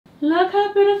Look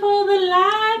how beautiful the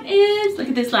line is. Look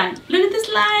at this line. Look at this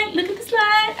line. Look at this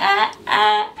line.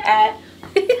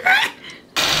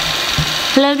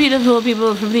 Hello beautiful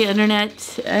people from the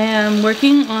internet. I am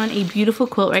working on a beautiful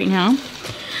quilt right now.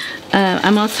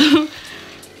 I'm also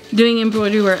doing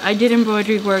embroidery work. I did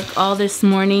embroidery work all this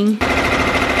morning.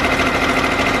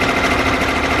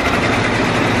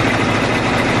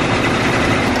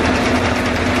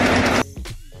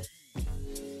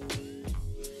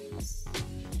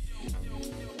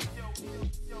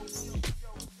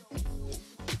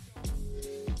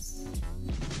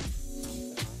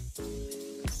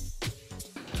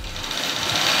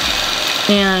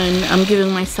 And I'm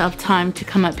giving myself time to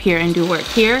come up here and do work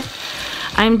here.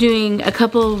 I'm doing a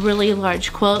couple really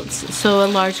large quilts, so a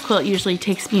large quilt usually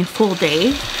takes me a full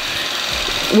day.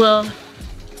 Well,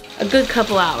 a good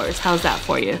couple hours, how's that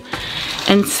for you?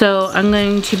 And so I'm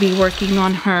going to be working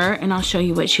on her and I'll show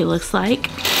you what she looks like.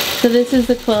 So this is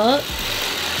the quilt.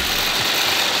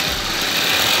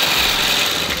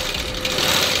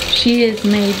 She is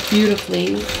made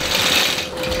beautifully.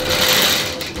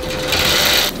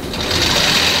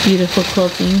 Beautiful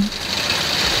quilting.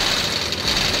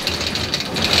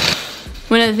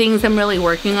 One of the things I'm really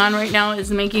working on right now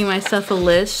is making myself a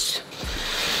list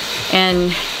and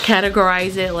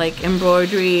categorize it like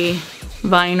embroidery,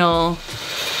 vinyl,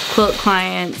 quilt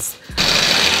clients.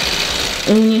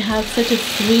 And when you have such a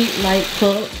sweet light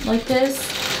quilt like this,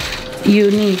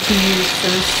 you need to use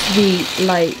some sweet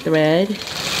light thread.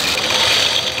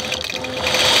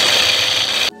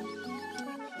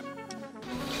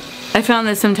 I found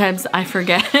that sometimes I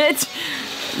forget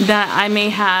that I may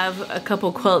have a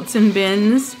couple quilts in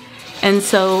bins, and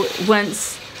so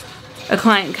once a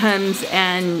client comes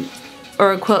and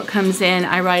or a quilt comes in,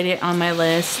 I write it on my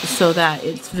list so that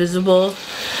it's visible.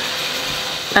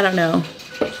 I don't know.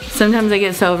 Sometimes I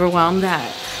get so overwhelmed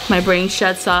that my brain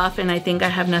shuts off and I think I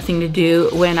have nothing to do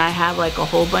when I have like a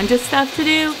whole bunch of stuff to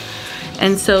do.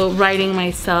 And so writing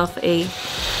myself a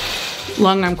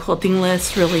Longarm quilting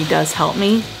list really does help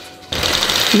me.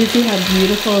 You see how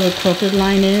beautiful the quilted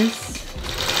line is?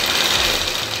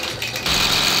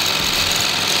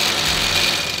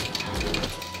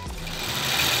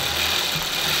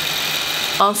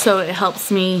 Also, it helps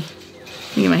me,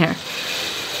 look at my hair,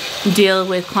 deal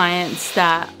with clients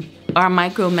that are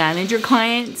micromanager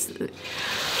clients.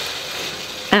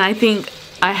 And I think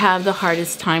I have the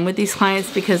hardest time with these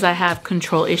clients because I have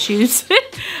control issues.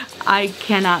 I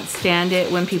cannot stand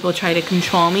it when people try to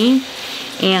control me.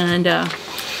 And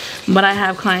but I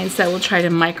have clients that will try to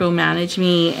micromanage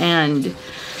me and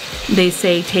they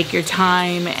say take your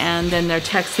time, and then they're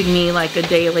texting me like a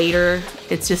day later.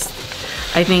 It's just,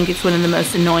 I think it's one of the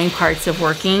most annoying parts of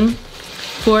working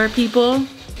for people.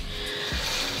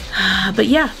 But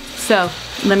yeah, so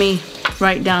let me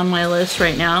write down my list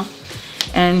right now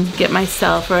and get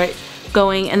myself right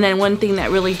going. And then one thing that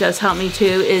really does help me too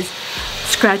is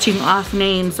scratching off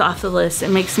names off the list. It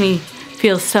makes me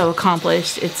feel so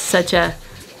accomplished. It's such a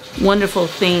wonderful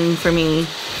thing for me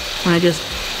when I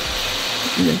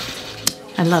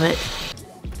love it.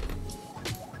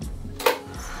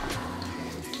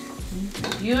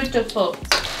 Beautiful.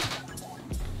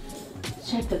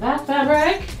 Check the back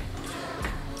fabric.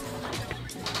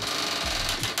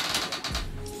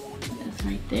 That's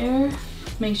right there.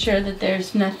 Make sure that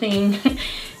there's nothing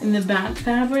in the back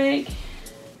fabric.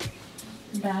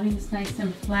 The batting is nice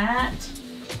and flat.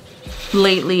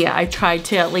 Lately, I tried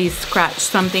to at least scratch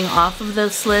something off of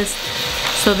this list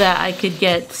so that I could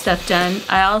get stuff done.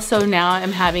 I also now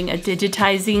am having a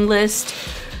digitizing list.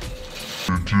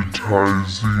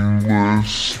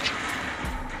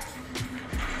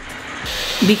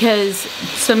 Because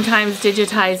sometimes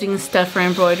digitizing stuff for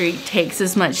embroidery takes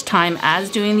as much time as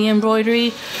doing the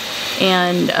embroidery.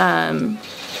 And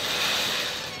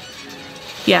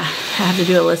yeah, I have to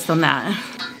do a list on that.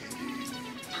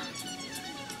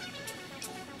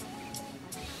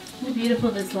 Look how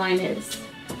beautiful this line is.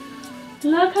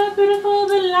 Look how beautiful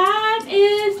the line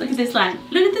is. Look at this line.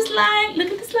 Look at this line. Look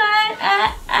at this line.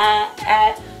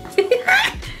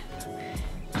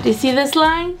 Do you see this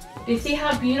line? Do you see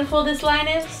how beautiful this line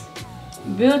is?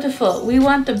 Beautiful. We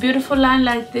want the beautiful line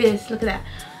like this. Look at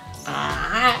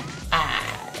that.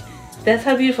 That's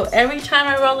how beautiful. Every time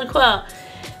I roll a quilt,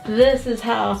 this is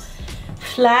how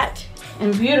flat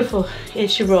and beautiful it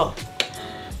should roll.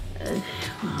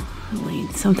 Wait,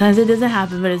 sometimes it doesn't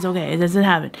happen, but it's okay. It doesn't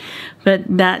happen. But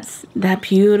that's that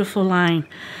beautiful line.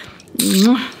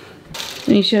 Let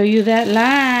me show you that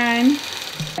line.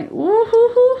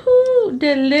 Woo-hoo-hoo-hoo.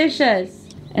 Delicious.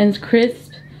 And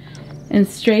crisp and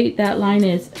straight that line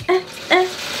is.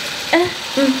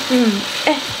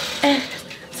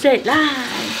 Straight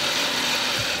line.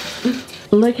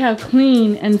 Look how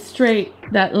clean and straight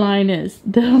that line is.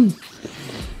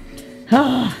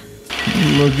 Ah.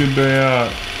 Look at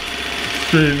that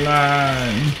straight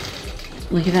line.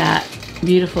 Look at that.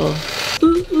 Beautiful.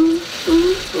 Ooh, ooh,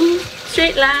 ooh, ooh.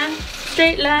 Straight line.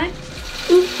 Straight line.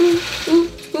 Ooh, ooh, ooh,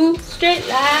 ooh. Straight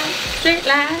line. Straight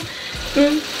line.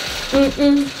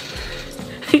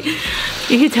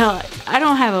 You can tell I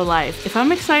don't have a life. If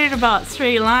I'm excited about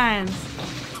straight lines.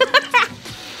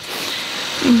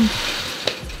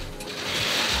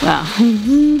 Wow.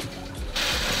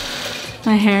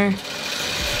 My hair.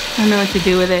 I don't know what to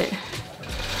do with it.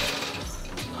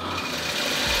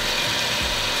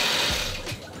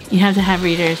 You have to have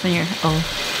readers when you're old.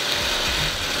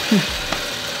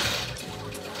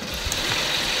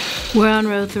 We're on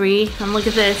row 3, and look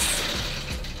at this.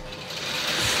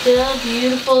 Still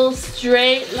beautiful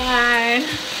straight line.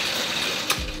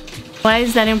 Why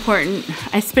is that important?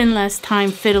 I spend less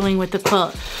time fiddling with the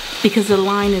quilt because the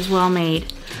line is well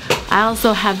made. I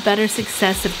also have better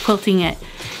success of quilting it.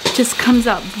 It just comes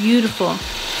out beautiful.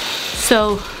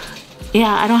 So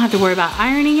yeah, I don't have to worry about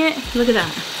ironing it. Look at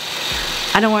that.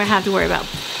 I don't have to worry about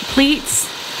pleats,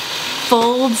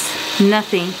 folds,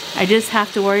 nothing. I just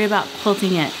have to worry about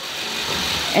quilting it.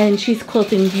 And she's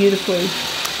quilting beautifully.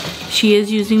 She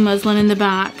is using muslin in the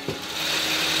back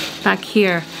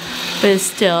here, but it's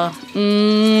still,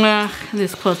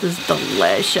 this quilt is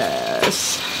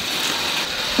delicious.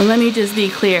 And let me just be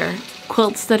clear,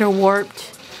 quilts that are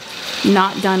warped,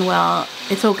 not done well,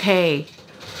 it's okay.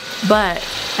 But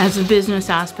as a business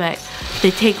aspect,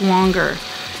 they take longer.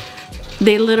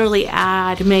 They literally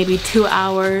add maybe 2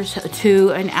 hours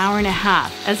to an hour and a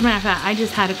half. As a matter of fact, I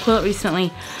just had a quilt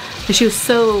recently, and she was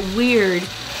so weird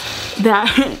that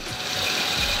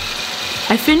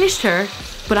I finished her,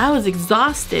 but I was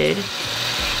exhausted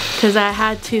because I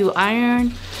had to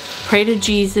iron, pray to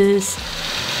Jesus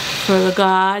for the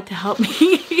God to help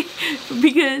me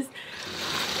because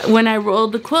when I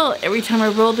rolled the quilt, every time I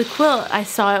rolled the quilt, I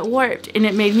saw it warped and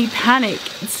it made me panic.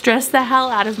 It stressed the hell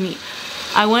out of me.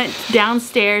 I went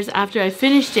downstairs after I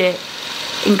finished it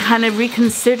and kind of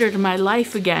reconsidered my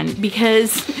life again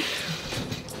because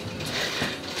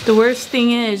the worst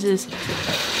thing is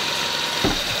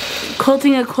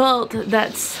quilting a quilt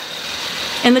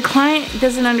and the client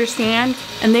doesn't understand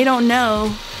and they don't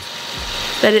know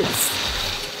that it's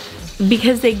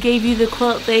because they gave you the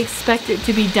quilt, they expect it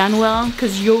to be done well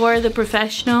because you're the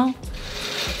professional.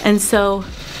 And so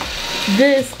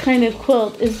this kind of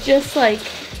quilt is just like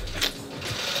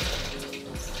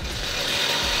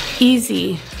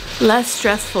easy, less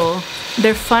stressful.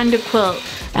 They're fun to quilt.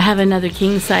 I have another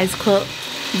king size quilt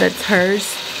that's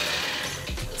hers.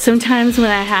 Sometimes when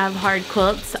I have hard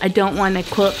quilts, I don't want to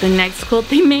quilt the next quilt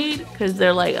they made because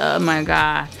they're like, oh my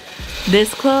god.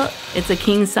 This quilt, it's a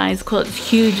king size quilt. It's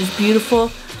huge, it's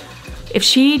beautiful. If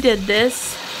she did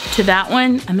this to that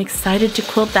one, I'm excited to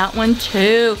quilt that one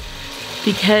too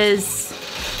because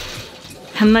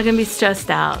I'm not gonna be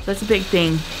stressed out. That's a big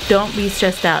thing. Don't be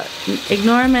stressed out.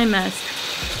 Ignore my mess.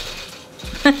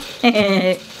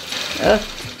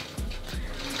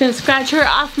 Gonna scratch her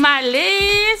off my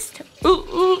list. Ooh,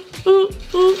 ooh, ooh,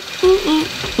 ooh, ooh,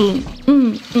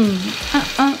 ooh, ooh,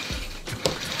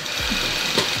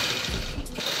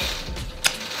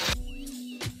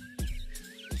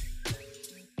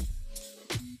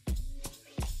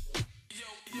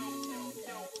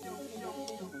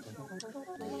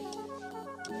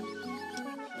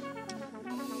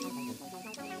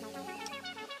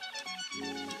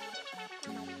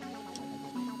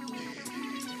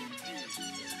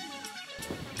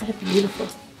 That's beautiful.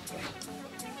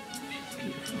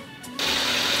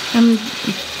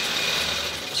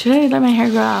 Should I let my hair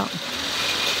grow out?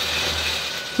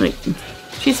 Like,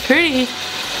 she's pretty.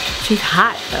 She's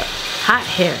hot though. Hot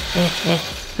hair.